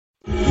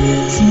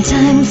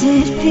Sometimes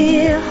it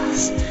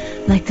feels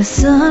like the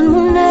sun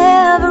will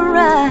never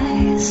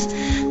rise,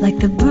 like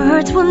the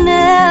birds will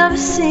never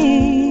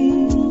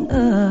sing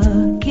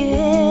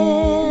again.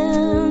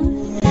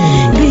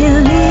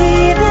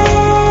 Believe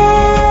in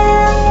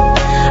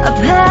a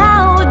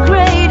power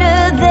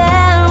greater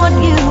than what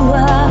you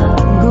are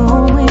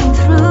going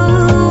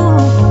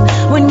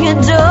through. When you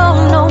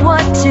don't know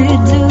what to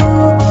do,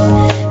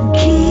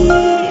 keep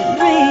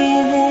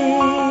breathing.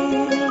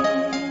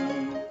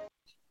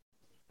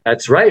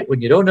 That's right.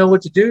 When you don't know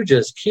what to do,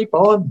 just keep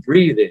on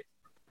breathing.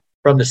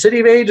 From the City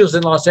of Angels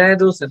in Los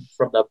Angeles and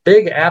from the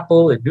Big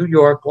Apple in New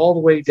York all the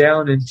way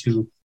down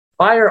into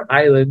Fire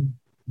Island,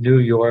 New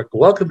York.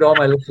 Welcome to all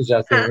my listeners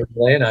out there in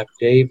Atlanta. I'm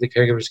Dave, the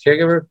Caregiver's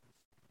Caregiver,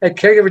 at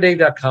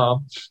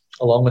caregiverdave.com,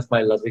 along with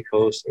my lovely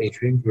co-host,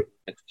 Adrian Green,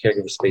 at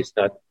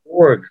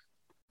caregiverspace.org.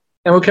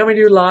 And we're coming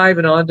to you live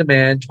and on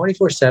demand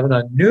 24/7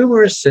 on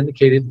numerous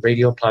syndicated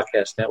radio and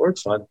podcast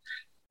networks on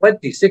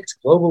 26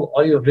 global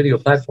audio and video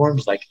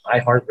platforms like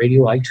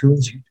iHeartRadio,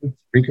 iTunes, YouTube,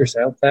 Spreaker,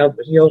 SoundCloud,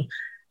 Video,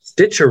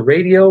 Stitcher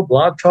Radio,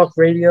 Blog Talk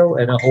Radio,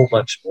 and a whole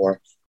bunch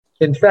more.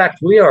 In fact,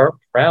 we are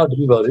proud to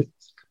be voted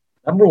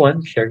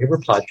 #1 caregiver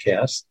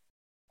podcast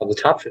on the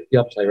top 50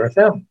 on Player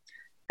FM,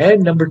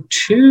 and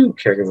 #2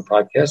 caregiver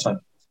podcast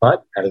on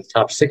Spot out of the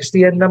top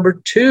 60, and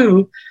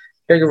 #2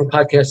 caregiver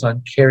podcast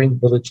on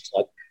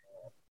caringvillage.com.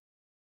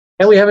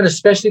 And we have an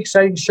especially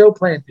exciting show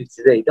planned for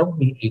today, don't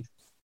we, Adrian?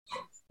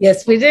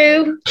 Yes, we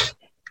do.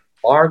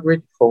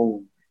 Margaret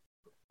Combs,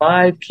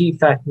 5 key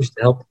factors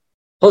to help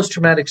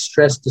post-traumatic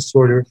stress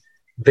disorder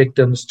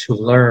victims to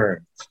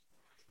learn.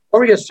 Before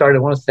we get started,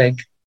 I want to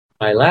thank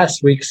my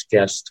last week's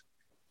guest,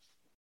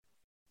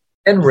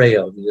 Ken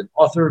Rayo. He's an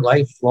author,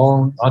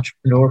 lifelong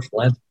entrepreneur,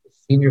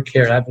 philanthropist, senior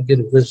care advocate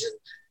who lives in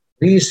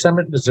Lee's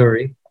Summit,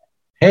 Missouri,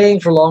 paying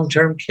for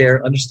long-term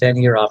care,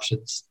 understanding your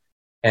options.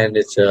 And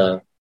it's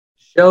a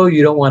show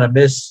you don't want to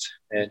miss.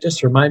 And just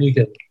to remind you, you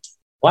can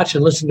watch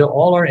and listen to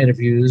all our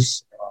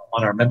interviews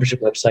on our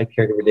membership website,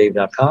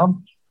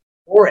 caregiverdave.com,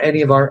 or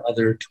any of our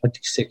other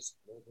 26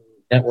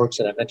 networks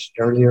that I mentioned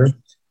earlier.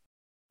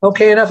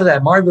 Okay, enough of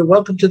that. Margaret,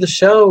 welcome to the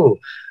show.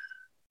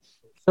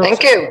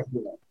 Thank you.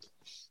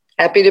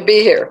 Happy to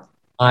be here.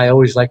 I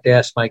always like to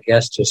ask my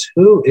guests just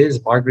who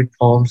is Margaret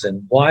Combs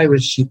and why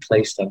was she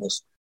placed on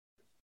this?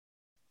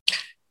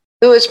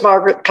 Who is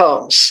Margaret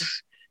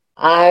Combs?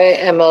 I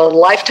am a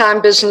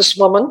lifetime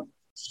businesswoman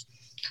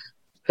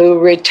who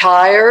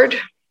retired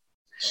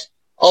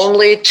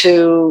only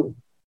to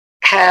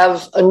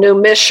have a new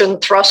mission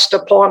thrust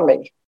upon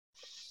me.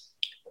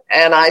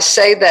 And I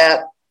say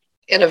that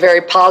in a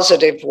very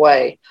positive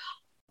way.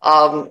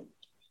 I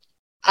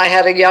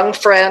had a young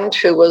friend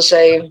who was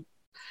a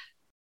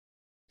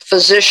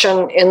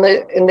physician in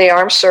the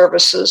armed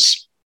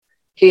services.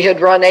 He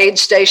had run aid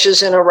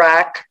stations in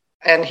Iraq,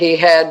 and he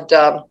had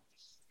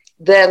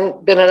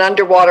then been an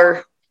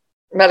underwater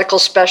medical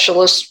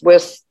specialist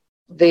with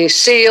the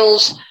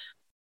SEALs,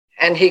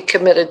 and he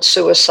committed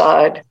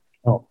suicide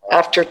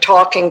after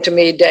talking to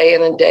me day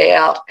in and day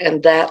out,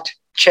 and that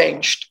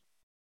changed.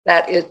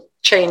 It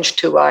changed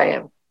who I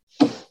am.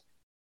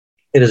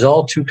 It is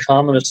all too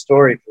common a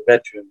story for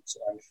veterans,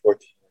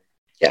 unfortunately.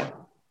 Yeah.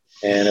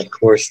 And of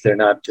course, they're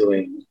not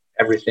doing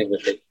everything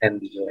that they can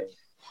be doing.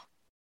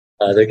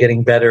 They're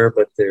getting better,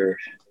 but they're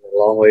a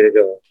long way to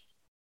go.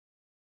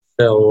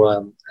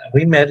 So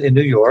we met in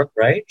New York,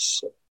 right?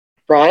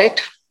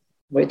 Right.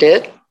 We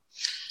did.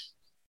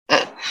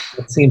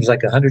 It seems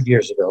like 100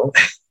 years ago.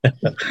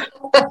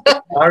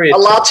 Sorry, a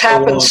lot's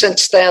happened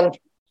since then.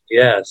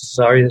 Yes,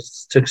 sorry it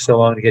took so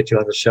long to get you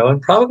on the show.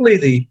 And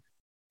probably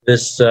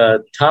this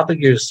topic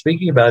you're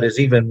speaking about is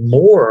even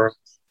more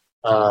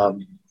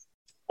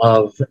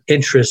of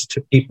interest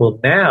to people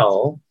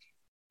now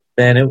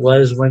than it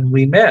was when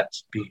we met,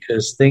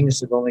 because things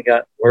have only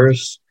gotten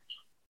worse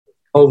with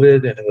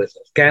COVID and with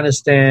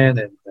Afghanistan.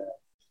 And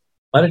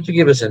why don't you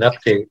give us an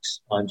update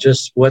on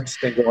just what's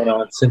been going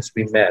on since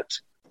we met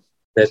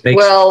that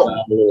makes it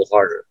a little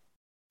harder?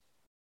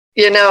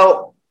 You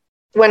know,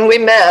 when we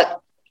met,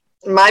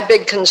 my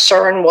big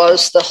concern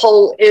was the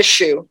whole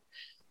issue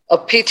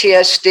of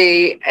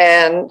PTSD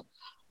and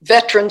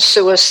veteran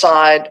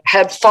suicide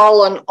had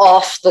fallen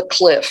off the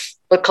cliff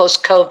because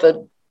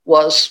COVID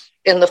was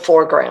in the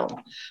foreground.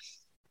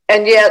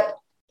 And yet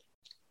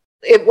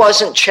it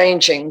wasn't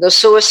changing. The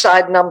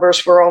suicide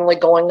numbers were only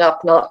going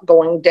up, not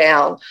going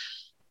down.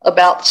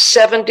 About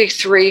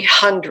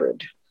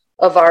 7,300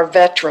 of our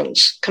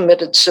veterans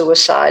committed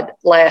suicide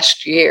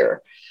last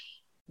year.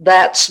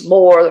 That's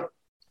more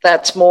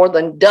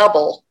than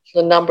double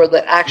the number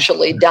that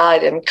actually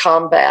died in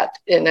combat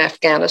in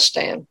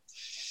Afghanistan.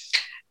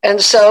 And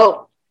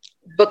so,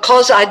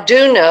 because I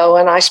do know,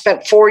 and I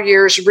spent 4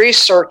 years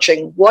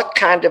researching what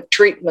kind of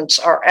treatments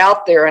are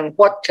out there and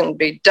what can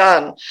be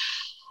done,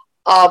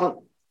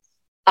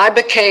 I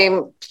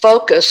became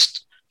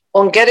focused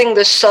on getting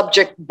this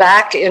subject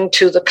back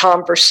into the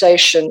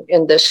conversation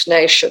in this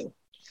nation.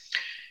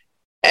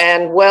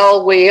 And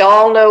well, we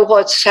all know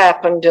what's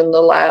happened in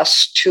the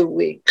last 2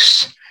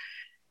 weeks.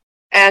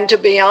 And to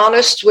be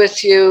honest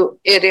with you,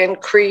 it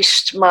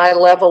increased my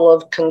level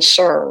of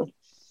concern,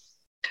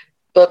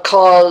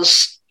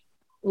 because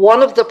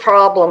one of the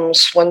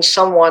problems when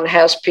someone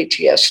has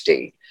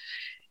PTSD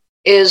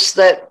is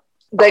that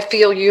they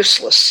feel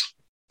useless.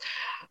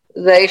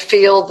 They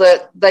feel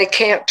that they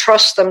can't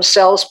trust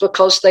themselves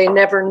because they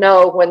never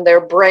know when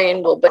their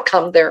brain will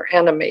become their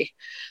enemy.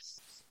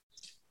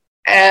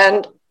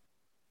 And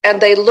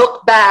they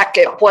look back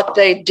at what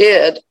they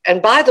did.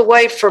 And by the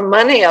way, for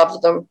many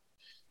of them,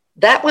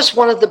 that was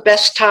one of the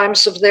best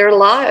times of their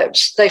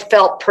lives. They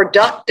felt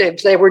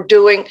productive. They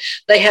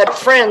had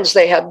friends,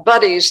 they had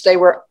buddies, they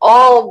were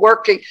all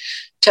working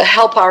to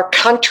help our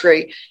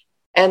country.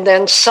 And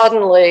then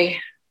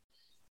suddenly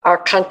our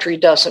country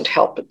doesn't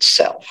help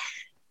itself.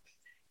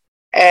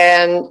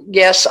 And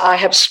yes, I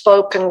have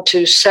spoken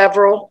to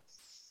several.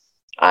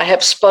 I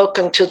have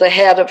spoken to the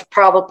head of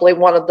probably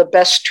one of the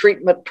best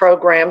treatment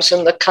programs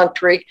in the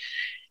country.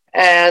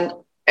 And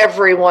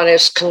everyone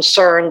is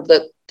concerned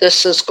that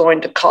this is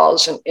going to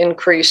cause an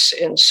increase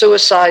in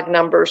suicide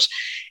numbers,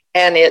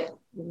 and it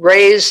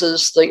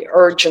raises the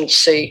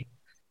urgency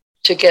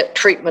to get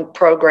treatment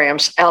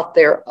programs out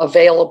there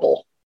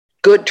available,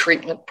 good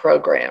treatment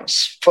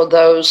programs for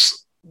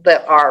those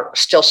that are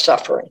still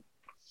suffering.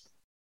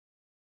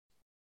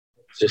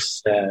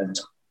 Just sad,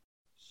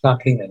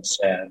 shocking and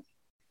sad.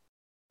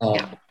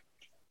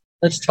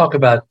 Let's talk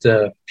about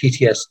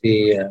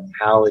PTSD and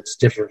how it's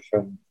different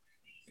from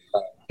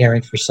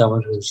caring for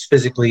someone who's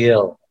physically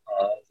ill.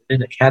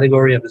 In a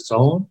category of its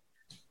own?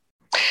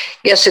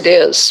 Yes, it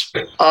is.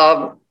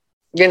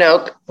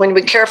 When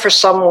we care for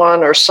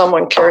someone or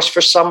someone cares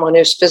for someone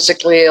who's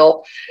physically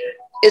ill,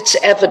 it's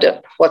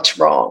evident what's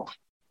wrong.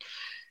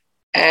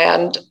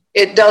 And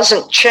it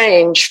doesn't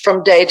change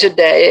from day to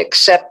day,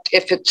 except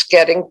if it's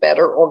getting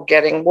better or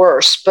getting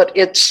worse. But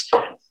it's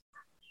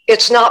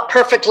not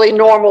perfectly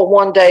normal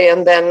one day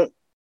and then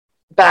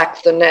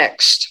back the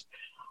next.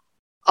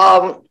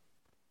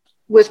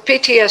 With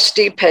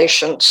PTSD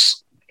patients,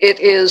 it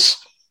is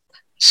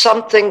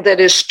something that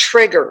is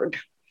triggered.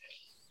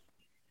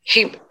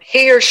 He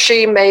or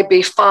she may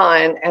be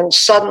fine, and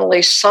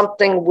suddenly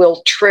something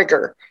will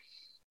trigger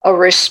a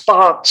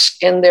response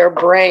in their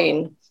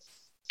brain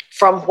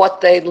from what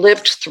they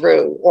lived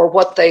through or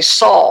what they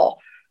saw.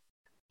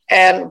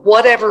 And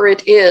whatever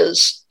it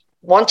is,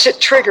 once it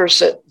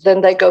triggers it,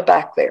 then they go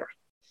back there.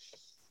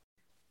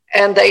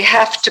 And they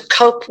have to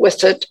cope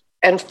with it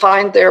and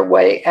find their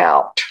way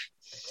out.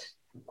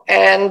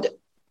 And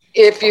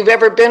if you've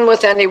ever been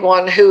with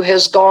anyone who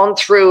has gone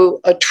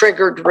through a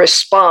triggered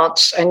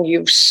response and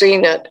you've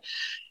seen it,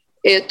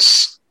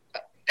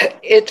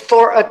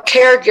 for a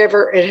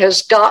caregiver, it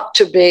has got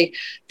to be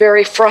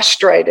very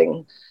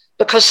frustrating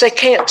because they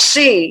can't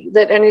see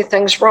that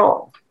anything's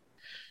wrong,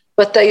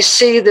 but they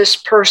see this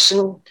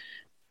person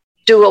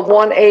do a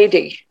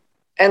 180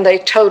 and they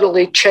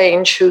totally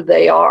change who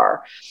they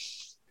are.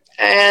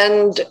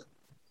 And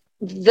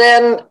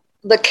then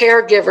the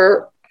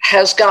caregiver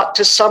has got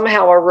to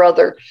somehow or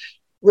other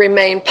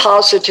remain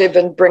positive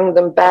and bring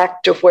them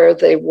back to where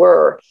they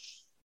were,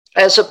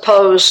 as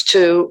opposed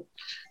to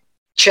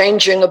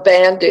changing a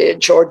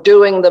bandage or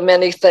doing the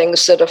many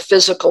things that a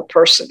physical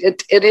person.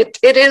 It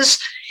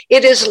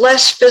is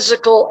less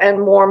physical and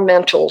more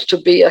mental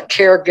to be a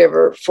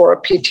caregiver for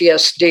a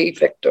PTSD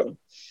victim.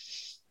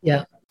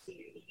 Yeah.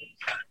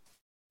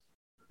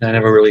 I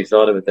never really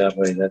thought of it that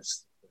way.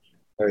 That's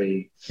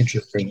very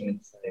interesting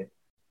insight.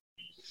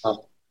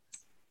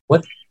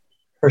 What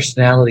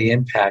personality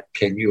impact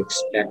can you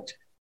expect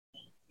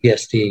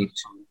PTSD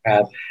to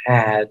have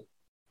had the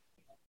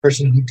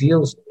person who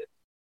deals with it,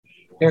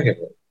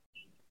 caregiver?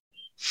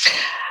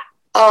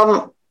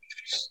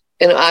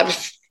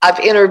 I've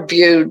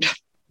interviewed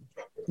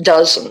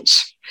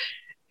dozens,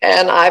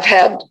 and I've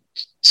had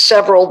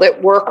several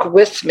that work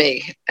with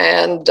me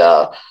and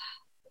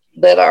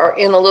that are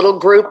in a little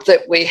group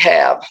that we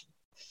have.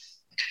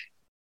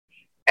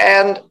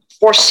 And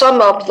for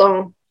some of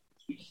them,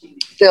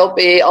 they'll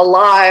be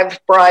alive,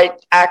 bright,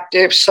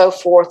 active, so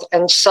forth,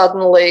 and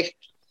suddenly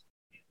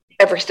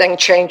everything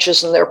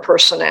changes in their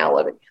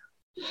personality.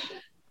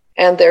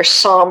 And they're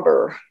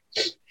somber,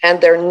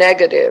 and they're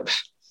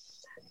negative,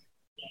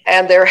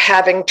 and they're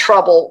having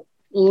trouble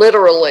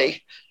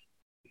literally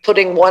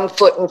putting one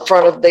foot in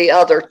front of the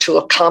other to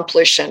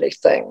accomplish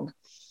anything.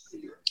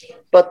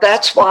 But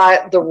that's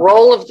why the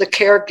role of the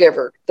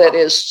caregiver, that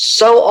is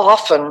so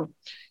often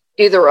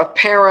either a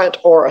parent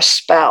or a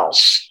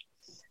spouse,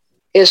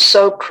 is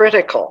so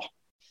critical,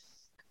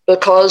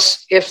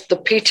 because if the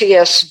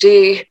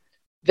PTSD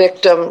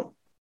victim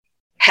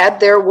had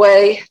their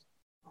way,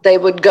 they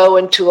would go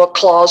into a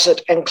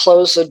closet and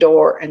close the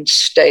door and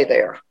stay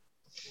there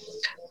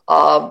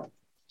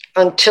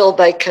until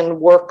they can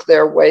work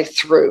their way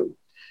through.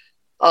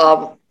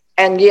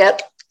 And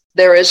yet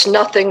there is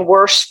nothing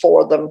worse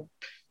for them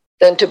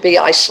than to be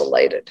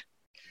isolated,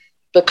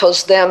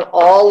 because then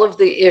all of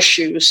the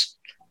issues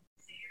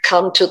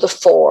come to the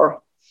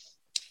fore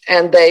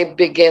and they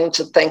begin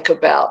to think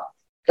about.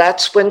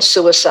 That's when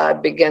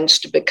suicide begins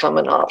to become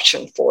an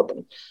option for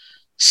them.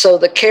 So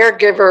the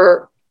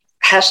caregiver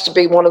has to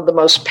be one of the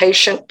most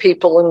patient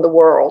people in the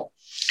world,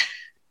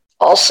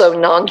 also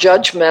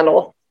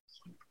non-judgmental,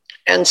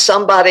 and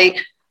somebody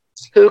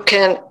who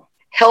can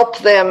help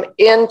them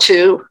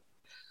into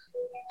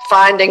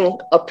finding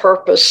a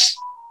purpose,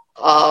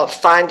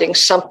 finding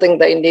something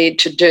they need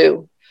to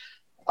do,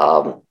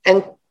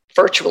 and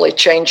virtually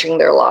changing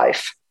their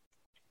life.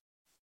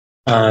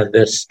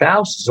 The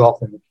spouse is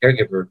often the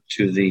caregiver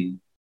to the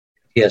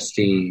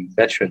PTSD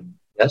veteran,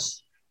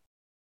 yes?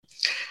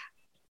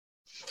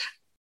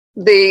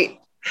 The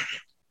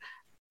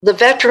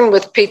veteran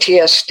with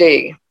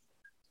PTSD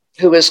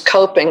who is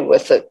coping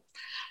with it,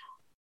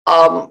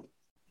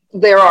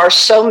 there are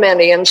so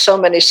many in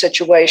so many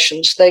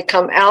situations. They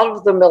come out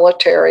of the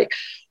military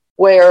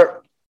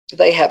where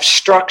they have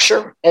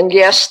structure, and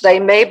yes, they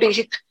may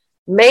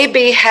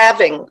be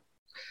having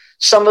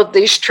some of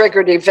these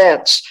triggered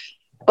events,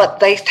 but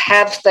they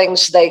have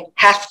things they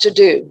have to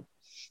do.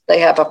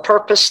 They have a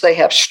purpose, they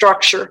have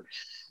structure,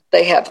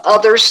 they have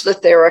others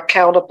that they're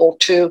accountable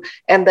to,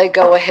 and they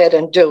go ahead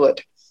and do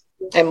it.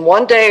 And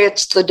one day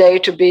it's the day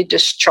to be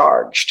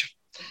discharged,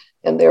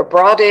 and they're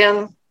brought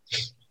in,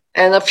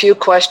 and a few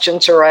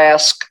questions are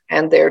asked,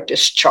 and they're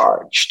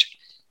discharged.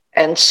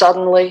 And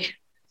suddenly,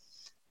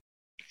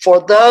 for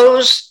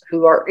those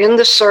who are in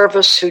the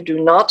service who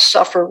do not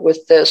suffer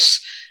with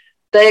this,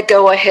 they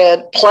go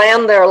ahead,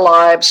 plan their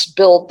lives,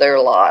 build their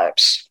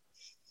lives.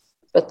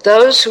 But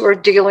those who are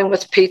dealing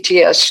with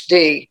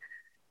PTSD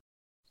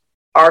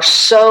are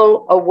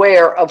so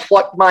aware of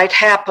what might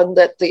happen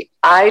that the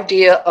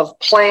idea of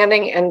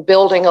planning and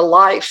building a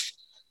life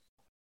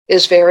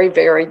is very,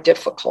 very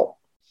difficult.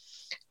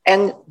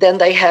 And then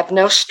they have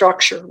no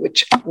structure,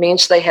 which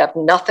means they have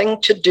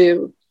nothing to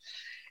do,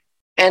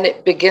 and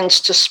it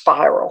begins to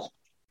spiral.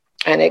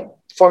 And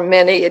for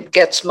many, it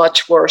gets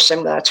much worse,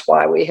 and that's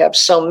why we have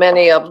so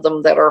many of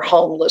them that are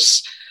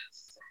homeless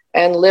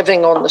and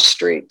living on the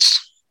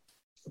streets,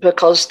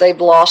 because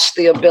they've lost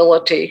the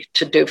ability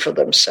to do for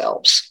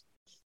themselves.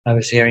 I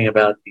was hearing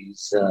about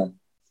these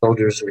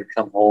soldiers who would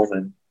come home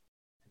and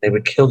they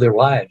would kill their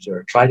wives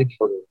or try to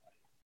kill their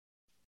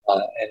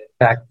wives. And in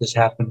fact, this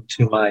happened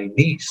to my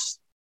niece,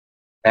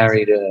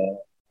 married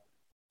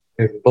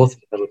both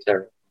in the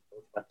military,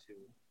 both went to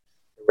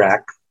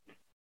Iraq,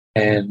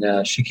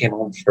 and she came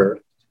home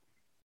first.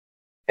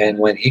 And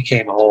when he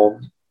came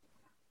home,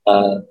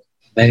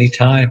 many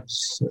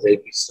times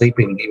they'd be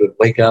sleeping and he would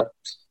wake up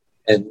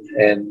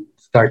and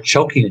start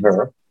choking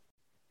her,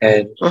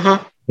 and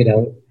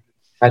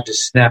had to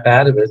snap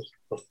out of it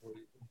before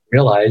he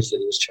realized that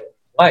he was choking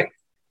his wife.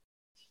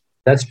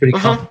 That's pretty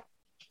common.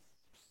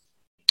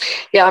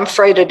 Yeah, I'm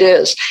afraid it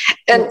is.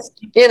 And,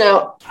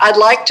 I'd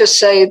like to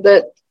say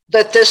that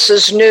this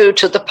is new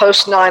to the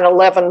post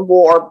 9/11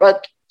 war,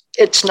 but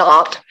it's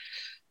not.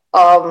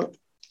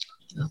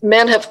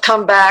 Men have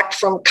come back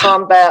from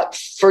combat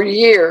for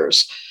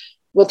years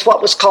with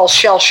what was called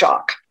shell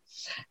shock.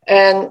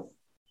 And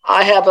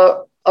I have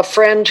a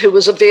friend who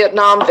was a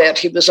Vietnam vet.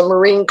 He was a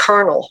Marine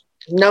colonel,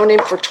 known him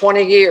for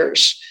 20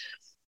 years.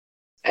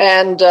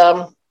 And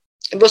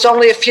it was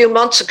only a few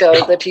months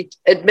ago that he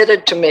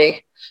admitted to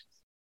me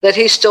that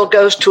he still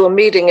goes to a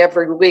meeting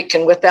every week,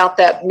 and without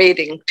that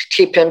meeting to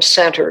keep him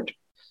centered,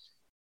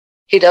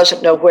 he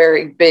doesn't know where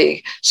he'd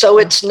be. So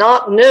it's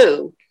not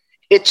new.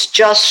 It's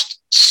just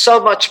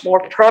so much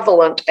more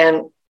prevalent,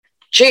 and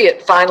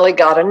it finally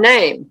got a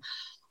name.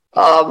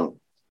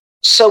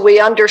 So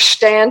we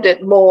understand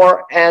it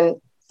more,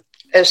 and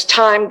as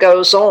time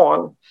goes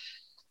on,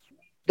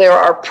 there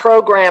are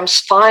programs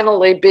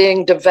finally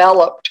being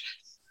developed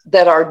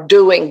that are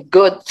doing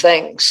good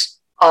things.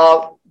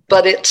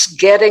 But it's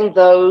getting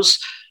those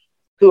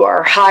who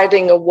are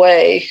hiding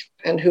away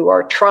and who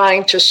are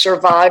trying to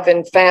survive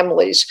in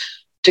families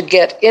to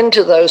get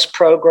into those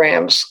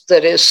programs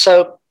that is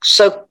so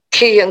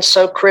key and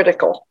so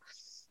critical.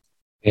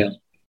 Yeah.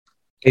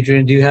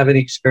 Adrian, do you have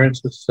any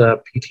experience with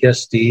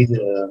PTSD?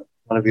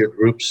 One of your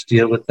groups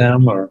deal with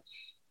them, or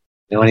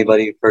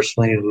anybody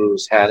personally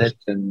who's had it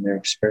and their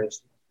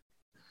experience?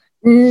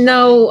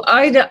 No,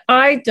 I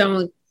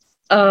don't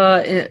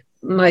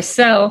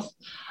myself.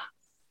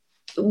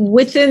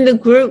 Within the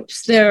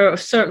groups, there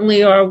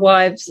certainly are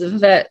wives of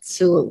vets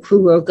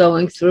who are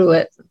going through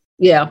it.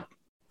 Yeah.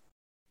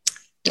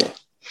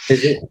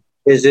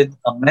 Is it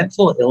a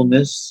mental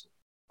illness?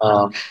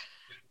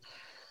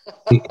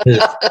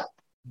 Because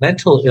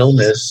mental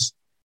illness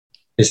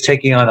is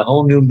taking on a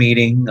whole new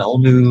meaning, a whole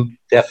new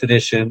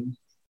definition,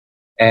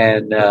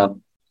 and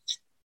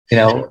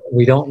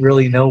we don't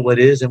really know what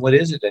is and what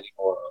isn't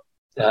anymore.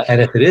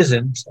 And if it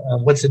isn't,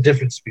 what's the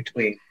difference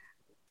between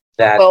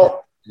that?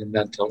 And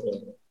mental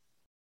illness?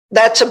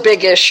 That's a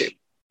big issue.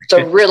 It's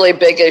a really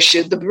big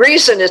issue. The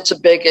reason it's a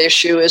big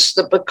issue is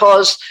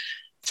because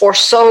for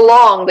so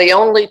long, the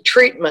only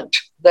treatment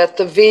that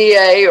the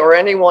VA or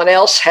anyone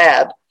else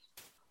had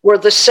were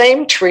the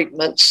same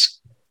treatments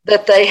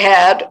that they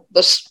had.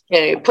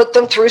 You put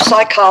them through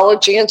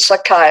psychology and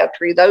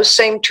psychiatry, those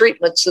same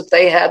treatments that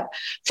they had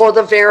for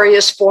the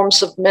various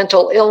forms of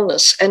mental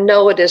illness. And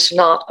no, it is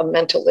not a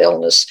mental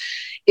illness.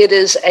 It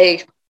is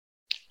a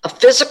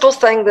physical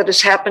thing that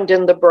has happened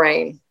in the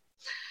brain.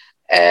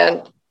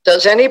 And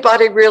does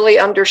anybody really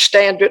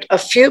understand it? A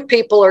few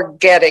people are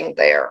getting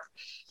there,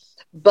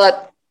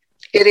 but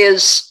it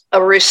is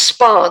a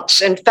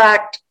response. In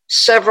fact,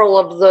 several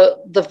of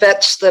the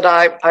vets that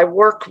I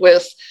work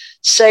with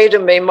say to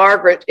me,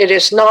 Margaret, it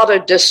is not a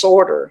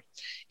disorder.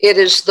 It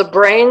is the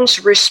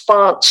brain's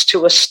response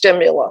to a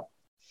stimula.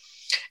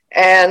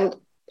 And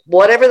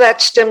whatever that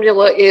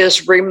stimula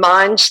is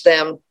reminds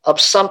them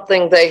of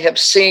something they have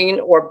seen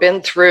or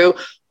been through,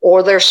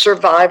 or their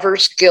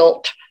survivor's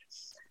guilt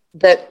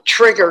that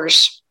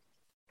triggers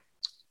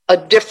a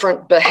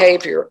different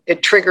behavior.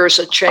 It triggers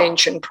a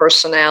change in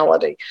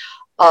personality.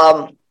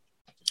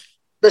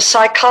 The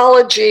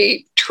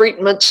psychology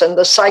treatments and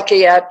the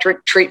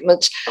psychiatric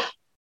treatments,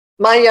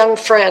 my young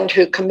friend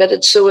who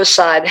committed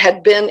suicide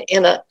had been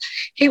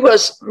he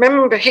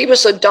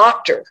was a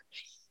doctor,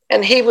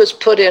 and he was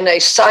put in a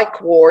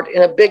psych ward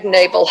in a big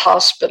naval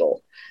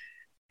hospital,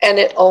 and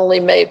it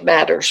only made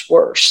matters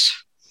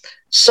worse.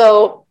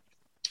 So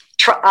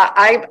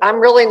I'm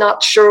really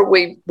not sure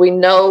we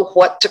know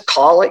what to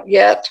call it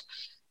yet,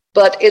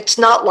 but it's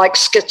not like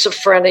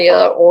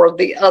schizophrenia or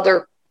the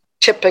other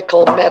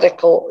typical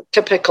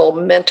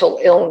mental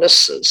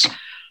illnesses.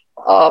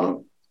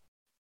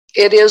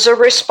 It is a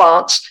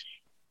response.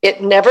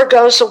 It never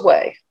goes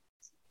away.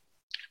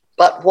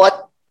 But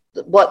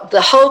what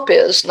the hope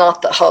is,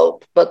 not the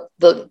hope, but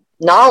the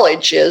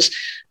knowledge is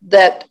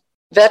that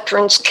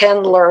veterans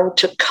can learn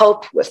to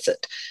cope with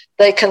it.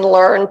 They can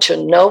learn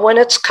to know when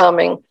it's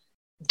coming,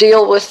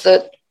 deal with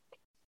it,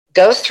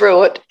 go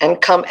through it,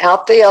 and come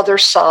out the other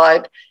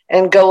side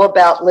and go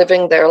about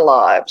living their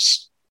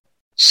lives.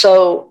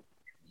 So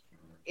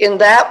in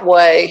that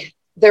way,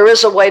 there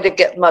is a way to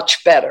get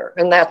much better,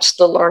 and that's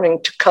the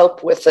learning to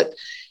cope with it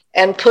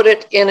and put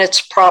it in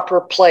its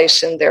proper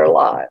place in their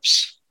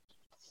lives.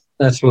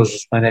 That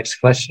was my next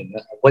question.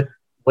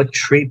 What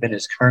treatment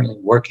is currently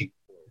working?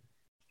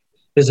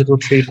 Physical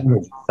treatment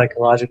or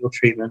psychological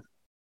treatment?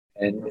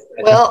 And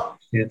well,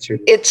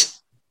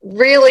 it's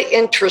really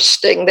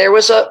interesting. There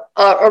was a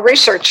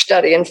research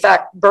study. In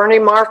fact, Bernie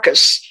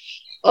Marcus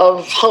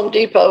of Home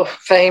Depot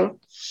fame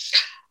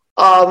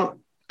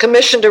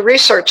commissioned a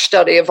research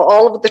study of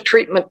all of the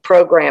treatment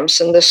programs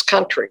in this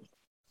country.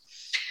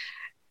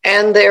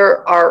 And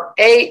there are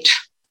 8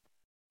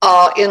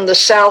 in the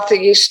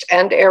Southeast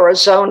and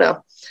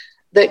Arizona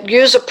that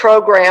use a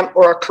program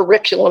or a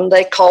curriculum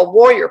they call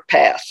Warrior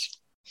Path.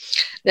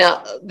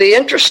 Now, the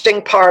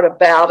interesting part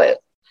about it,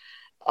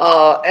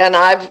 and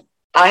I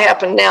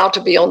happen now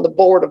to be on the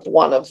board of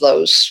one of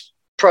those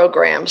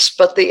programs,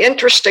 but the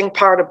interesting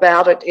part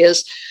about it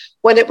is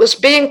when it was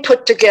being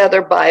put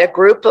together by a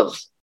group of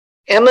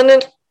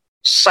eminent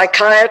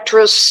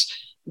psychiatrists,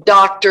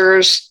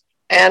 doctors,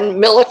 and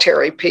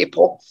military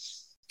people,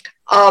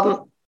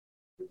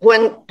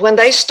 when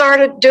they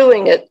started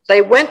doing it,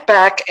 they went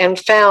back and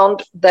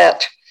found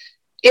that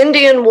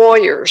Indian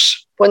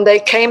warriors, when they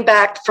came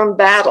back from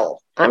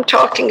battle, I'm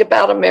talking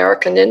about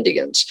American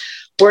Indians,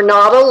 were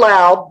not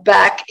allowed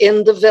back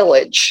in the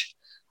village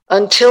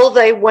until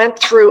they went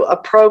through a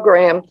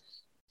program,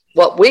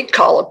 what we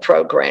call a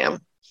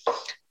program,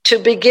 to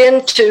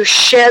begin to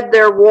shed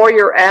their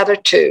warrior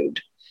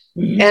attitude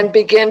and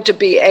begin to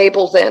be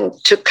able then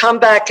to come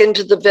back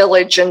into the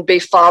village and be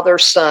father,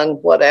 son,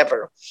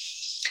 whatever.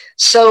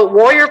 So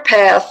Warrior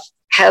Path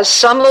has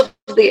some of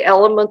the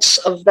elements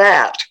of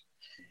that,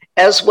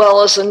 as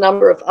well as a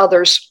number of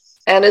others.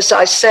 And as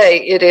I say,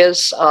 it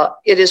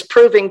is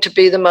proving to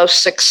be the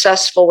most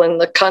successful in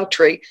the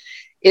country.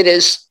 It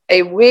is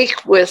a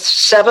week with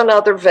 7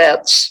 other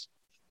vets,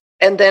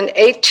 and then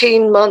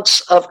 18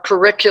 months of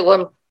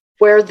curriculum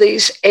where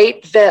these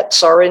 8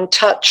 vets are in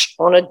touch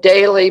on a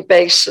daily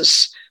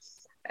basis.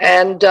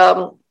 And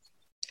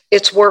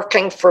it's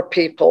working for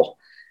people.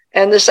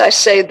 And as I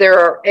say, there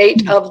are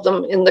 8 of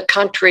them in the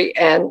country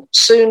and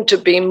soon to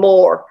be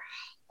more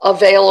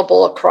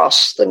available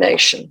across the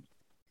nation.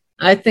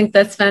 I think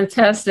that's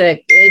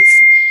fantastic.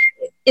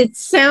 It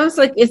sounds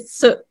like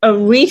it's a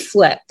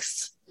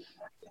reflex.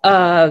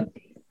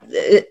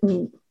 It's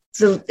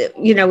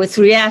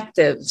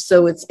reactive,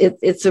 so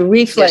it's a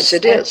reflex. Yes,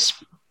 it is.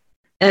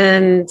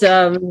 And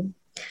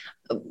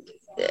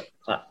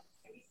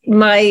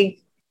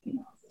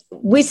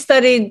we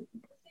studied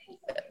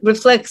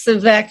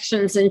reflexive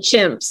actions in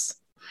chimps,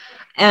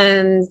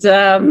 and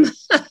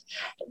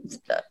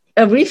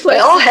a reflex.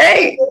 Well,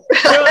 hey,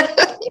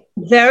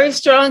 very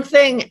strong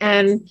thing,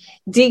 and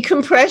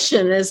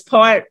decompression is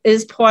part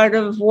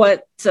of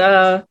what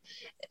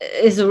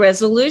is a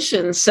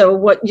resolution. So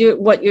what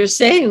you're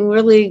saying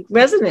really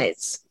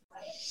resonates.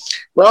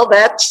 Well,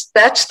 that's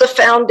the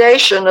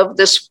foundation of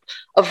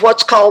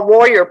what's called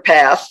Warrior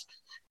Path,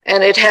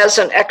 and it has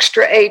an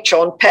extra H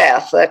on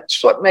path.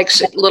 That's what makes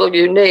it a little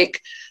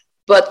unique.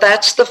 But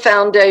that's the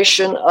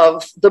foundation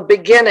of the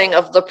beginning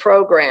of the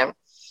program.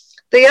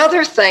 The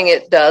other thing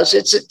it does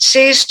is it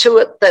sees to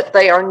it that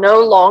they are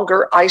no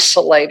longer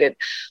isolated,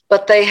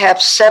 but they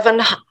have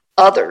 7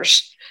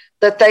 others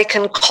that they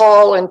can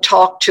call and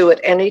talk to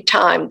at any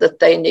time that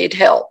they need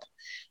help.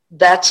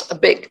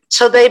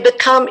 So they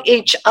become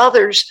each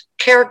other's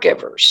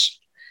caregivers.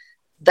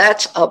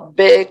 That's a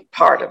big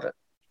part of it.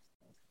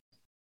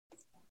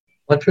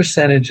 What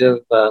percentage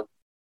of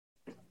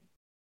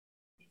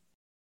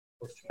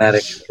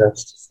post-traumatic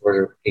stress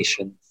disorder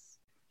patients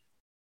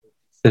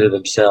consider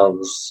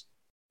themselves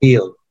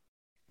healed?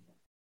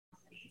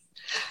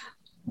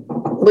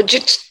 Would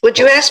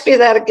you ask me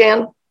that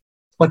again?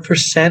 What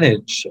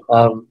percentage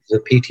of the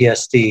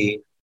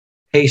PTSD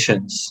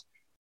patients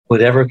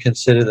would ever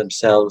consider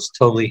themselves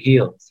totally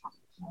healed?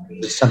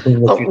 Is something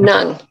that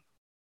none.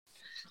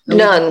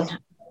 None.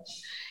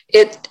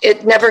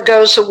 It never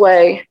goes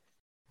away.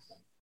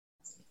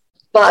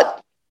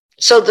 But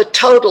so the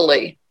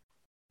totally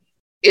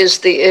is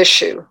the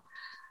issue.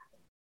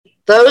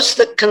 Those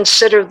that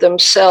consider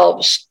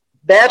themselves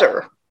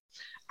better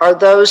are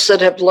those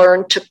that have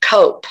learned to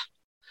cope,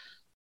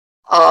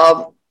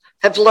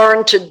 have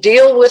learned to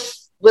deal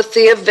with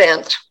the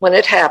event when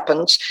it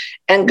happens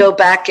and go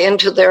back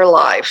into their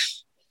life.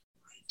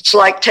 It's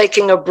like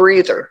taking a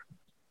breather.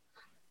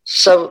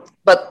 So,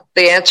 but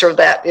the answer to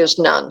that is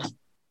none.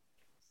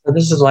 So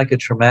this is like a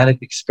traumatic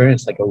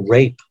experience, like a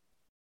rape.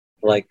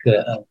 Like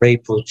a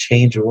rape will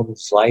change a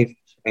woman's life.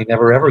 She may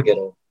never, ever get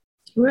over.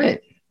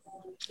 Right.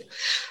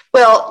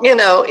 Well,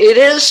 it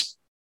is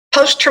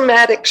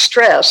post-traumatic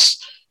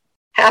stress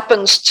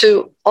happens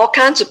to all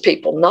kinds of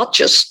people, not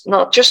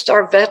just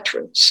our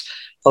veterans.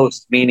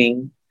 Post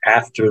meaning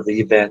after the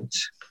event.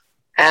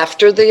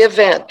 After the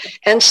event.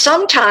 And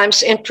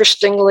sometimes,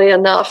 interestingly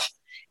enough,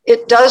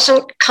 it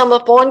doesn't come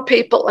upon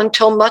people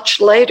until much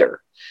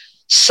later.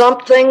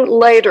 Something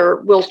later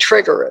will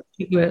trigger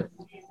it. Right.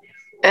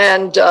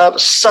 And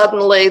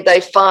suddenly they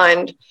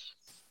find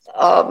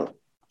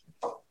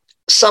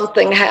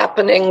something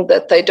happening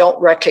that they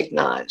don't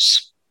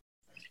recognize.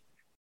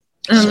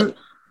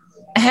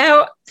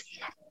 How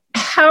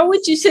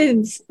would you say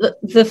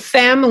the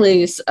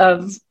families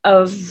of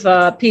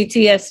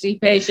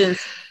PTSD patients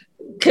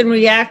can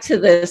react to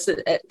this?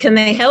 Can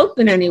they help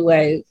in any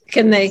way?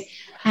 How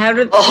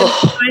do they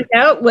find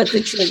out what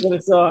the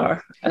triggers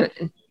are?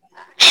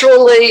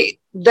 Actually,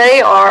 they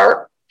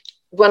are,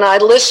 when I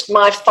list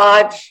my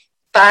 5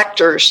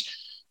 factors,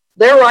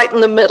 they're right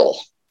in the middle.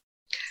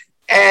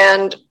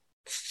 And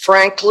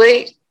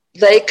frankly,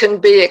 they can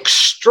be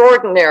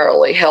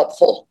extraordinarily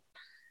helpful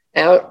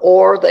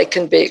or they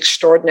can be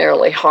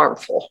extraordinarily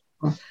harmful.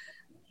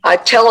 I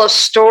tell a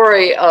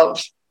story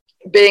of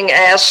being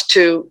asked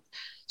to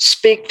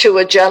speak to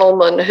a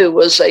gentleman who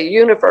was a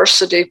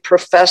university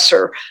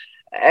professor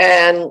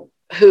and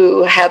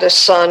who had a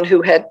son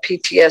who had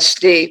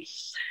PTSD.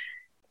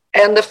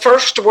 And the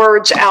first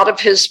words out of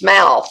his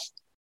mouth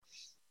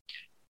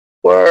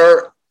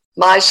were,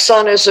 "My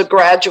son is a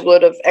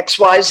graduate of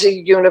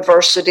XYZ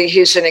University.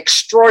 He's an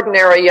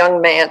extraordinary young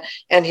man,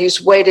 and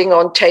he's waiting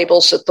on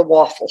tables at the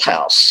Waffle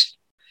House."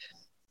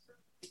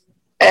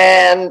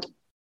 And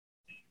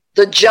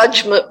the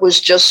judgment was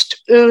just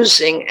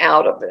oozing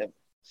out of him.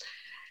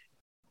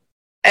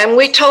 And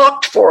we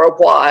talked for a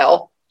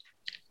while,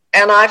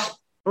 and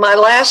my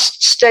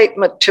last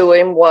statement to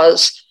him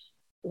was,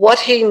 what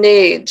he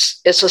needs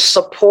is a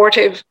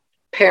supportive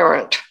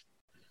parent,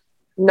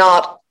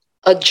 not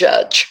a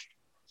judge.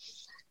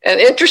 And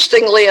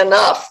interestingly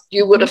enough,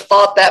 you would have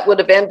thought that would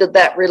have ended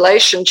that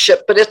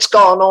relationship, but it's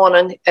gone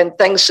on and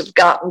things have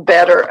gotten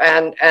better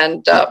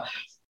and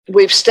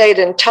we've stayed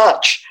in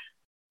touch.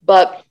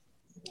 But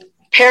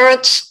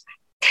parents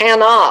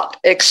cannot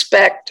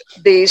expect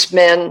these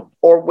men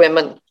or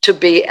women to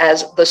be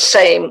as the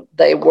same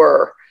they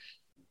were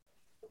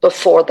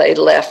before they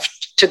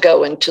left to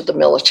go into the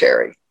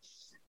military.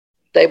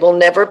 They will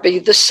never be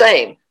the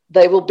same.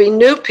 They will be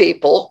new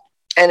people,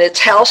 and it's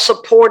how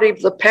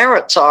supportive the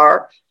parents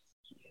are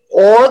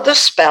or the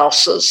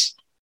spouses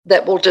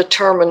that will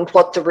determine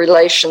what the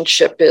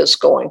relationship is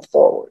going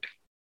forward.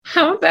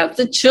 How about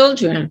the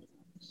children?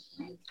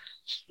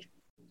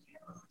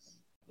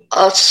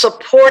 A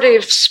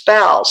supportive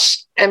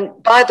spouse,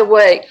 and by the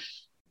way,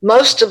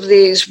 most of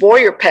these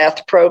Warrior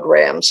Path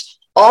programs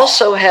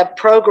also have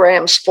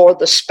programs for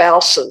the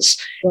spouses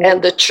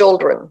and the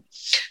children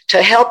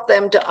to help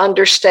them to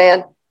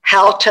understand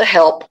how to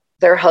help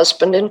their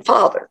husband and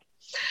father,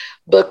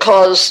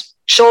 because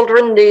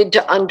children need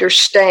to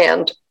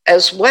understand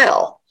as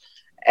well.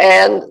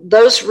 And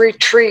those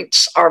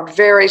retreats are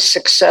very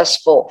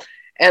successful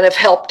and have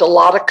helped a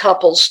lot of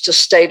couples to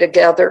stay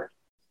together.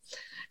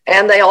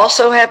 And they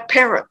also have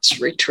parents'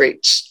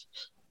 retreats.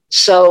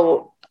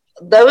 So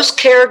those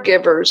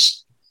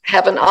caregivers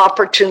have an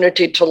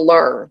opportunity to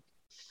learn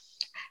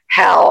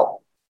how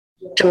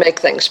to make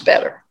things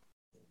better.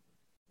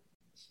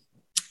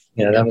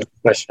 Yeah, that was the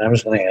question I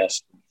was going to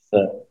ask.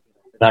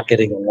 Not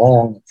getting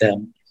along with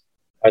them,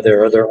 are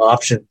there other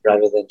options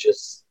rather than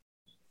just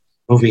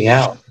moving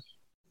out?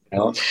 You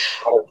know,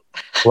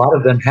 a lot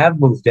of them have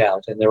moved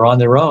out and they're on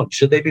their own.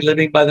 Should they be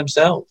living by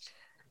themselves?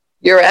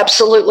 You're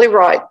absolutely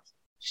right.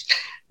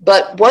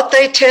 But what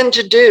they tend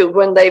to do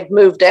when they've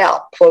moved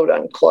out, quote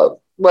unquote,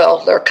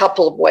 well, there are a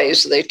couple of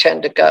ways they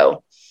tend to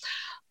go.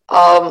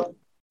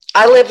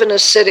 I live in a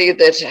city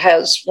that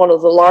has one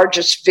of the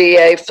largest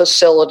VA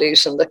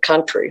facilities in the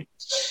country.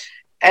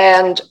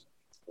 And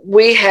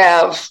we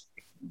have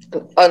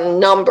a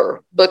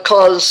number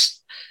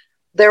because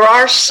there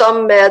are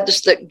some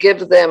meds that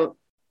give them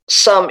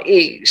some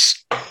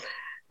ease.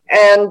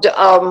 And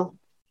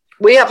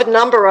we have a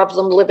number of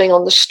them living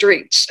on the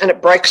streets, and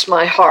it breaks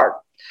my heart.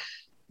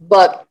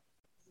 But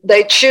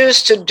they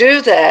choose to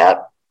do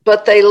that,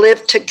 but they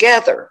live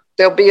together.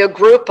 There'll be a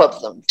group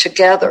of them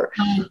together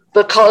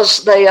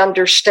because they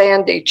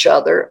understand each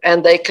other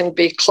and they can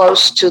be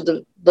close to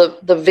the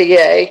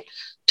VA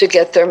to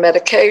get their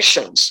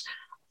medications.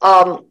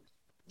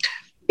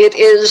 It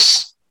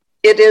is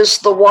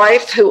the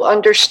wife who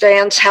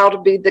understands how to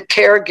be the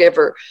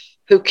caregiver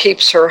who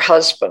keeps her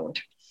husband,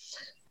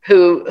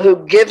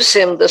 who gives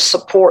him the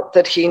support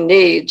that he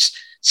needs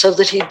so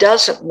that he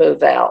doesn't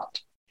move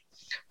out.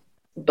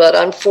 But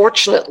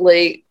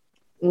unfortunately,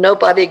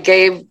 nobody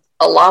gave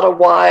a lot of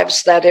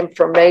wives that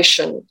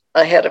information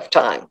ahead of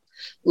time.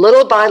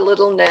 Little by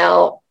little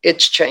now,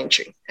 it's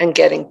changing and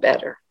getting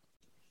better.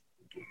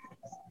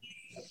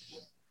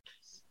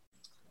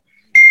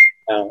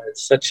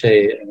 It's such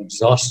an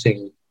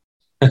exhausting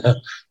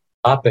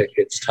topic.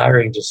 It's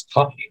tiring just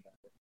talking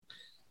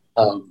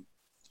about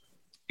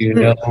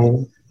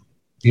it.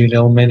 You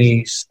know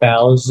many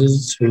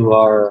spouses who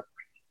are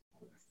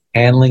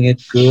handling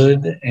it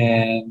good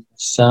and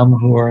some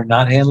who are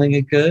not handling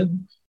it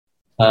good.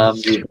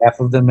 Do half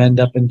of them end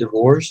up in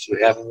divorce? Do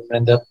half of them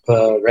end up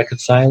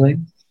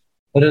reconciling?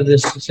 What are the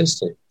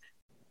statistics?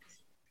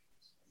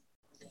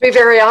 To be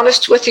very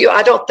honest with you,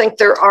 I don't think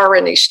there are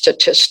any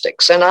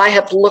statistics, and I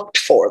have looked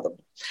for them.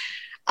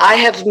 I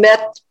have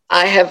met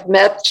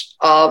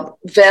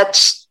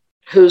vets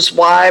whose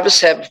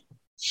wives have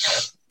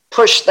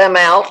pushed them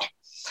out.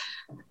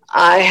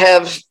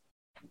 And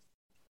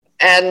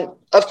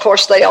of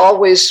course, they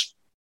always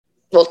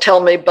will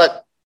tell me,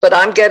 but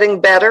I'm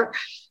getting better,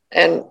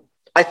 and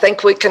I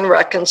think we can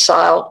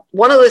reconcile.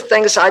 One of the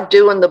things I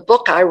do in the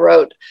book I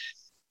wrote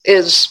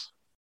is,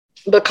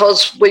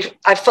 because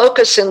I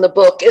focus in the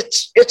book,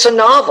 it's a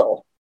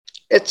novel.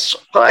 It's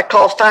what I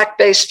call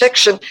fact-based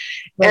fiction,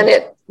 and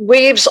it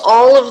weaves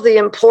all of the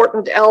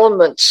important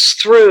elements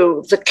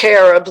through the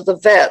care of the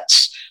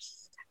vets.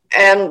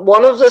 And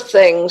one of the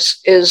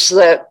things is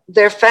that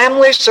their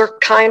families are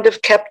kind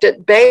of kept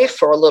at bay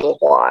for a little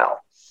while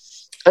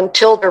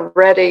until they're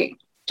ready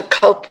to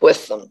cope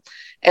with them.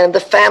 And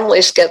the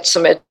families get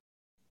some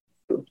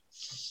education.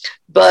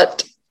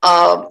 But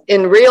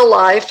in real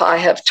life, I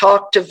have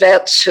talked to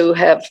vets who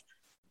have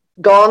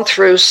gone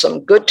through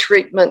some good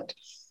treatment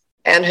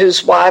and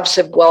whose wives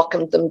have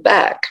welcomed them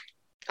back.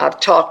 I've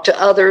talked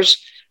to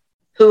others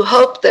who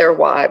hope their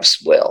wives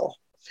will.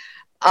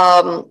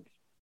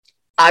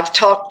 I've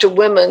talked to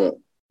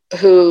women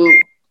who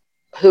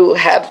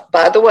have,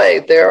 by the way,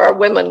 there are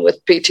women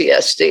with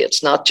PTSD.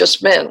 It's not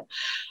just men.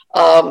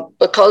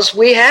 Because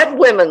we had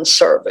women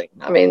serving.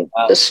 I mean,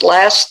 wow. This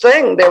last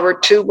thing, there were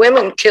 2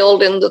 women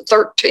killed in the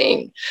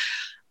 13.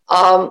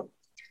 And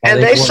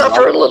they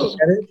suffer a little.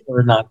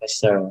 Or not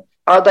necessarily?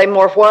 Are they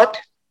more what?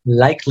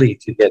 Likely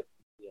to get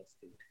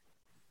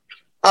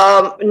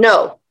PTSD.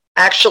 No,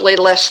 actually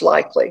less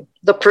likely.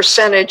 The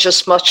percentage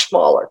is much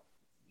smaller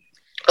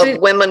of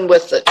women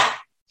with it.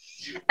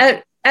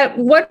 At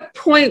what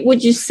point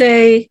would you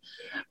say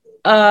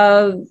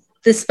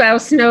the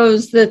spouse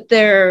knows that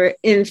they're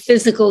in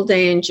physical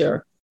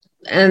danger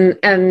and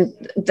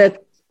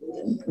that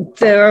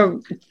their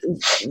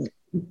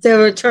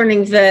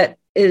returning vet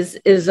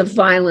is a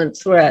violent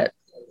threat?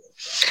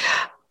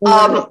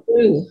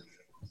 The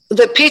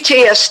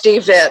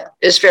PTSD vet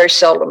is very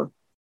seldom,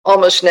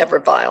 almost never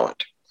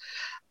violent.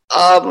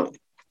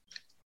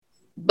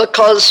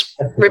 Because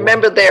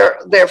remember,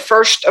 their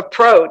first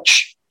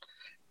approach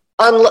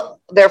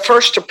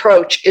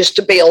is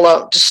to be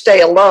alone, to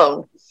stay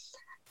alone,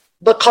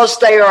 because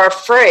they are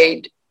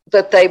afraid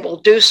that they will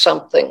do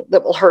something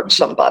that will hurt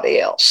somebody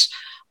else.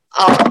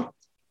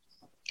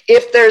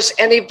 If there's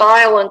any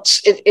violence,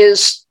 it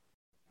is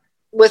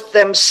with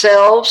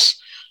themselves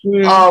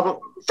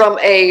from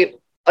a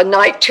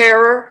night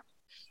terror,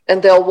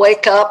 and they'll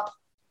wake up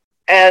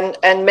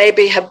and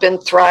maybe have been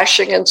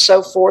thrashing and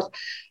so forth.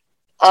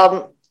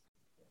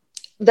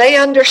 They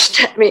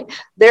understand me.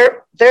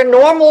 They're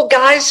normal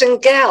guys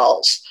and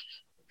gals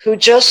who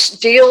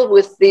just deal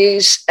with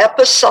these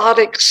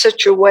episodic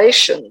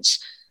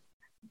situations,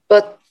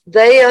 but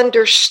they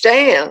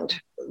understand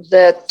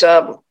that.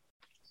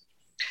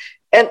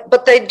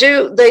 But they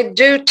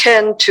do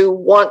tend to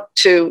want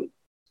to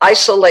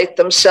isolate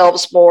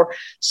themselves more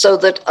so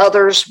that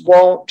others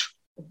won't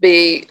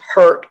be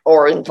hurt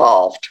or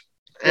involved.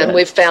 And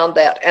we've found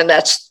that, and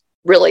that's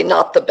really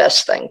not the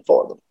best thing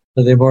for them.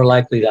 So they're more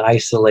likely to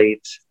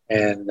isolate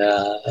and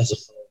as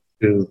opposed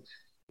to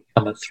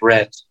become a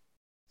threat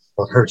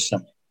or hurt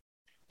someone.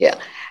 Yeah,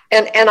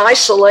 and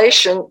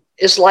isolation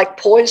is like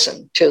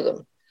poison to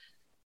them.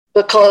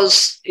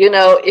 Because,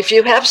 if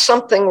you have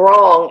something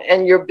wrong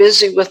and you're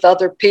busy with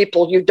other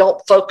people, you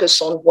don't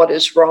focus on what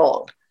is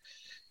wrong.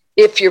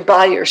 If you're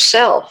by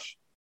yourself,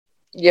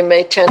 you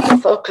may tend to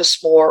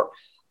focus more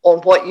on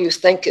what you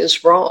think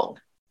is wrong.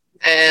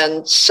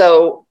 And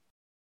so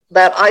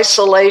that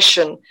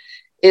isolation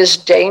is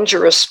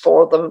dangerous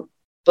for them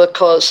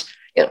because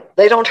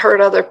they don't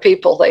hurt other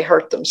people, they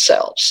hurt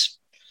themselves.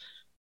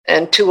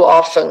 And too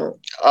often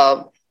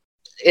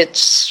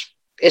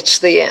it's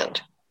the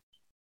end.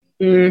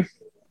 Mm.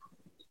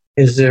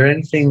 Is there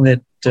anything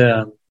that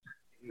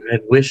you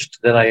had wished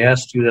that I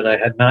asked you that I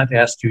had not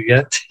asked you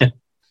yet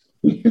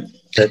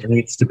that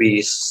needs to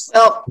be?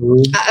 Well,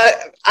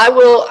 I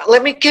will.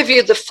 Let me give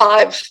you the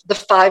five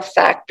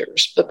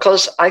factors,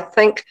 because I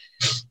think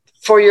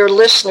for your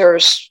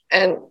listeners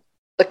and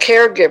the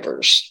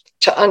caregivers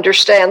to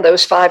understand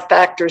those 5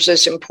 factors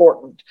is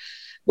important.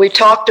 We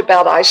talked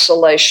about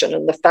isolation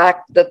and the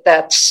fact that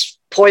that's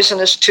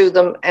poisonous to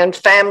them, and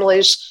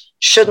families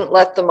shouldn't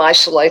let them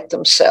isolate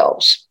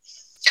themselves.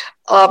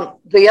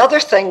 The other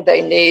thing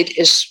they need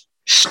is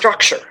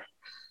structure,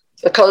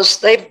 because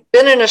they've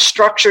been in a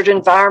structured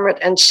environment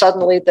and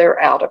suddenly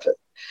they're out of it.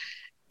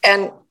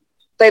 And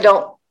they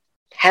don't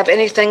have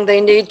anything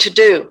they need to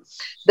do.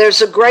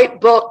 There's a great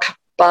book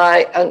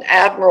by an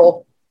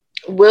Admiral,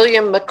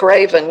 William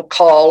McRaven,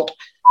 called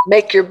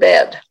Make Your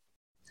Bed.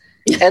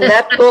 And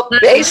that book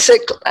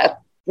basically,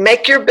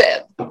 make your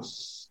bed.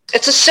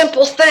 It's a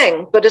simple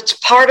thing, but it's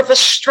part of a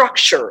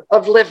structure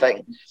of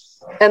living.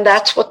 And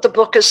that's what the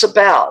book is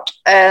about.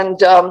 And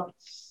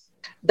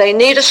they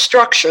need a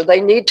structure. They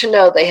need to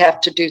know they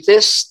have to do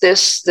this,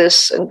 this,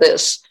 this, and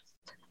this.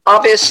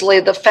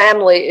 Obviously, the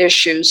family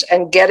issues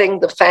and getting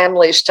the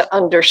families to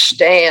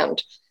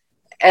understand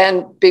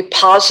and be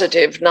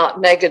positive,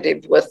 not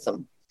negative with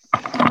them.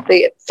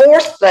 The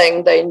 4th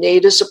thing they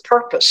need is a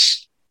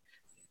purpose.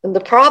 And the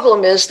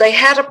problem is they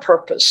had a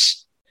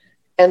purpose.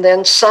 And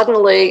then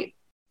suddenly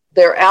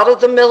they're out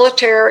of the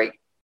military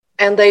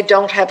and they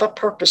don't have a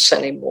purpose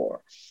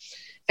anymore.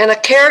 And a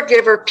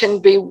caregiver can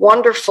be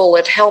wonderful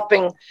at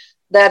helping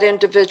that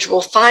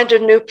individual find a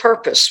new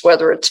purpose,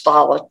 whether it's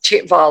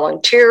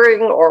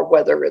volunteering or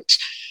whether it's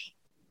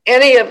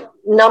any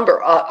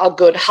number, a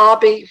good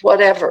hobby,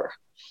 whatever,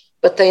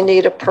 but they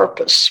need a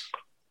purpose.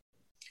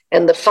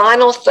 And the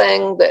final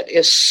thing that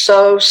is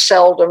so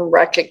seldom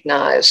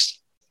recognized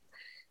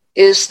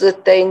is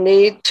that they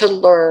need to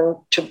learn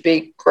to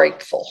be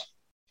grateful.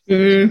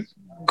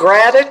 Mm-hmm.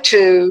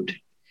 Gratitude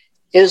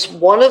is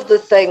one of the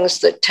things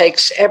that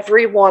takes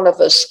every one of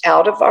us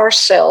out of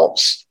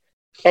ourselves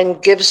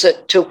and gives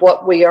it to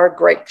what we are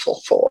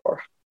grateful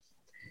for.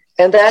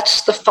 And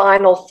that's the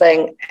final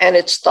thing. And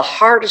it's the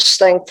hardest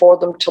thing for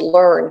them to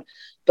learn.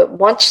 But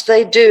once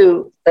they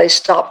do, they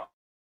stop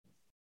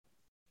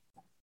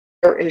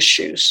their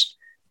issues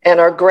and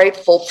are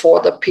grateful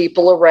for the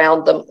people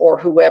around them or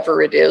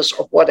whoever it is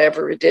or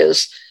whatever it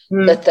is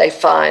that they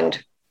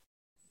find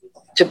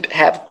to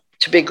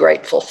be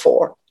grateful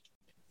for.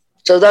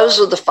 So those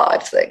are the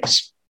 5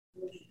 things.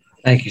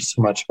 Thank you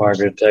so much,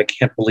 Margaret. I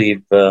can't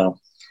believe how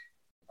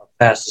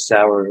fast this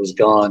hour has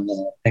gone.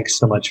 Thanks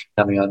so much for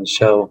coming on the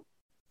show.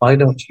 Why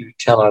don't you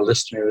tell our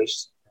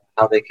listeners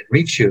how they can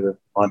reach you if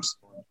they want some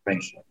more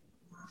information?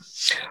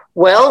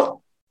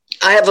 Well,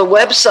 I have a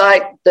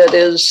website that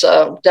is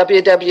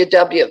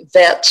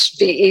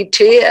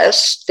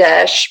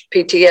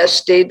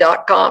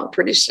www.vets-ptsd.com.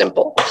 Pretty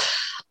simple.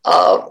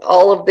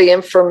 All of the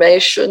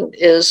information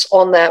is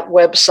on that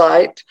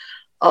website.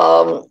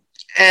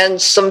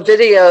 And some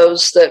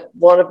videos that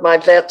one of my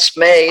vets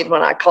made,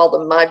 when I call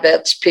them my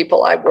vets,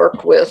 people I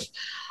work with,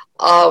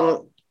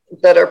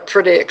 that are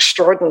pretty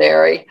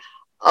extraordinary.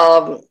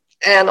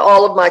 And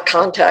all of my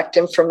contact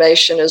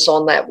information is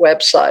on that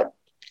website.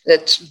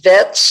 It's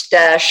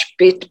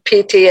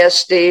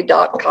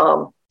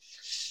vets-ptsd.com.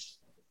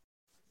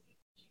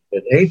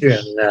 But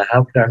Adrian,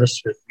 how can our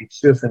listeners reach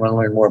you if they want to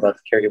learn more about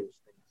the caregiver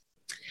space?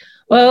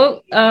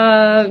 Well,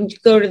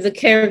 go to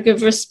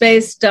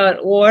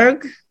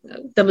thecaregiverspace.org,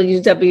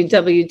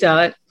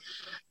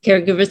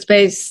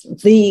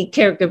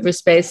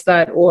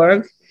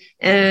 thecaregiverspace.org,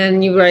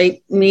 and you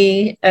write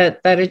me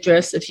at that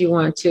address if you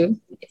want to.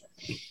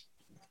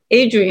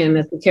 Adrian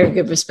at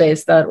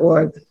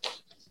thecaregiverspace.org.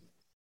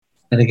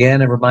 And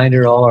again, a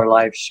reminder, all our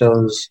live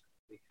shows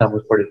become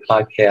recorded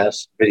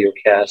podcasts,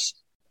 videocasts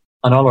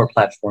on all our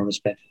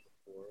platforms mentioned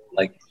before,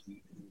 like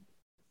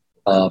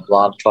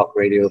Blog Talk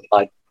Radio,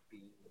 Podbean,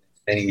 and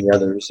many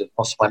others. And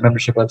also my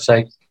membership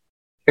website,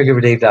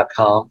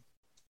 caregiverdave.com.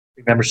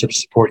 Membership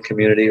support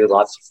community with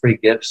lots of free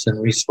gifts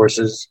and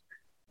resources.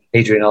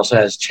 Adrian also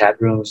has chat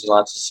rooms and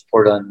lots of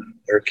support on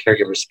her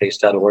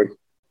caregiverspace.org.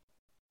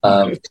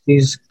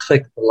 Please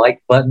click the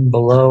like button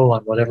below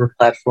on whatever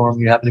platform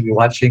you happen to be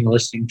watching,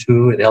 listening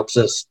to. It helps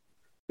us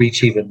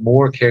reach even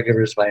more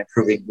caregivers by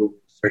improving Google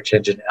search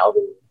engine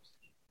algorithms.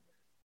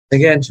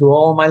 Again, to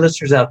all my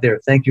listeners out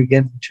there, thank you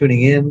again for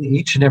tuning in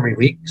each and every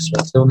week. So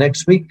until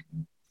next week,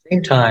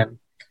 same time,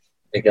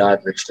 may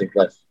God richly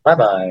bless.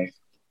 Bye-bye.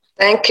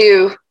 Thank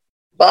you.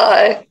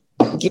 Bye.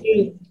 Thank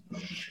you.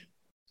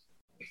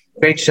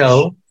 Great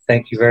show.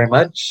 Thank you very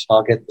much.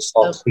 I'll get this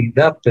all cleaned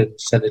up and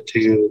send it to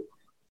you.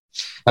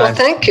 Well,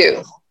 thank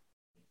you.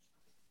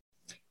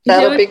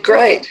 That'll be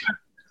great.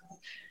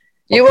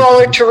 You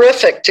all are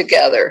terrific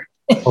together.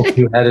 Hope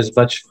you had as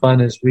much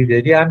fun as we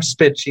did. Yeah, I'm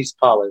spit, she's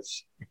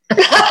polished.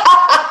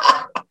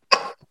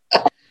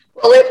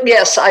 Well,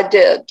 yes, I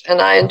did,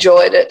 and I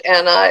enjoyed it,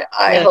 and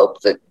I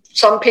hope that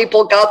some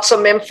people got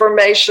some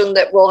information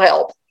that will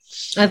help.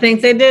 I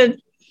think they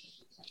did.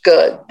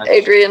 Good.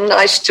 Adrienne,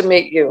 nice to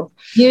meet you.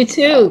 You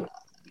too.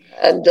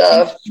 And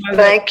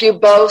thank you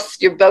both.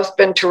 You've both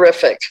been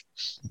terrific.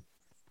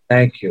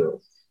 Thank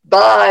you.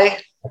 Bye.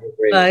 Have a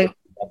great Bye.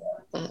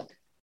 day.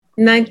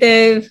 Night,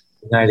 Dave.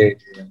 Good night,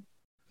 Adrienne.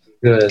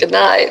 Good. Good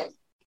night.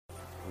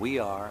 We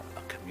are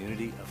a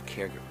community of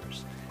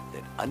caregivers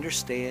that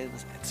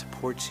understands and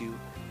supports you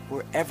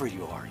wherever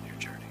you are in your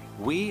journey.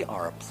 We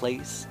are a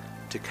place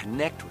to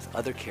connect with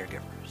other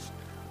caregivers,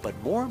 but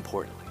more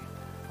importantly,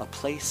 a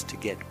place to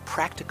get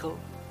practical,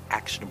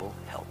 actionable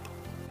help.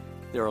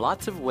 There are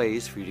lots of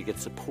ways for you to get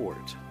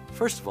support.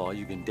 First of all,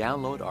 you can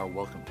download our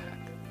welcome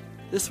pack.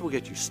 This will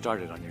get you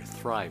started on your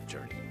Thrive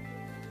journey.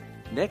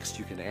 Next,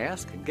 you can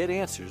ask and get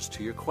answers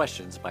to your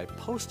questions by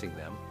posting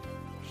them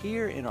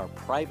here in our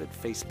private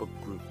Facebook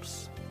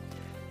groups.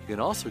 You can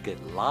also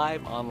get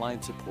live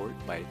online support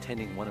by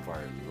attending one of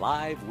our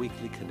live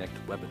weekly Connect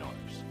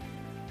webinars.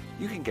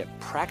 You can get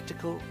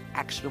practical,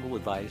 actionable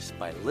advice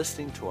by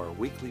listening to our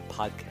weekly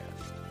podcast.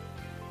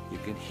 You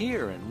can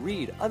hear and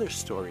read other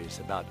stories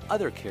about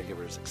other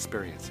caregivers'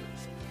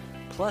 experiences.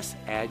 Plus,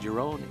 add your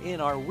own in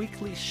our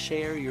weekly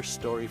Share Your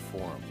Story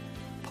forum,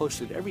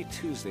 posted every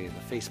Tuesday in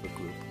the Facebook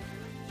group.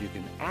 You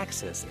can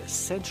access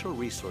essential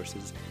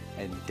resources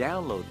and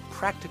download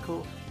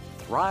practical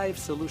Thrive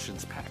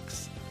Solutions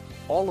packs,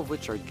 all of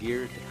which are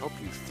geared to help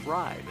you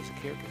thrive as a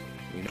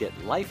caregiver. You get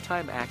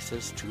lifetime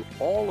access to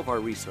all of our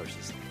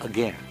resources.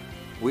 Again,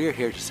 we're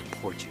here to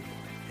support you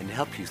and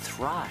help you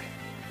thrive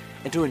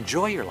and to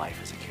enjoy your life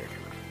as a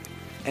caregiver.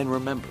 And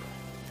remember,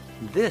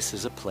 this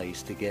is a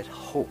place to get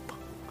hope,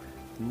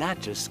 not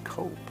just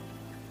cope.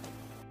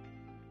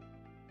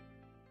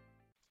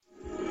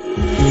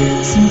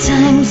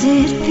 Sometimes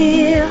it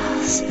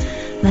feels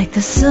like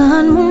the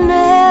sun will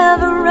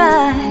never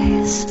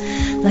rise,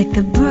 like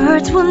the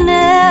birds will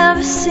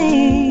never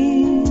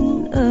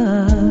sing.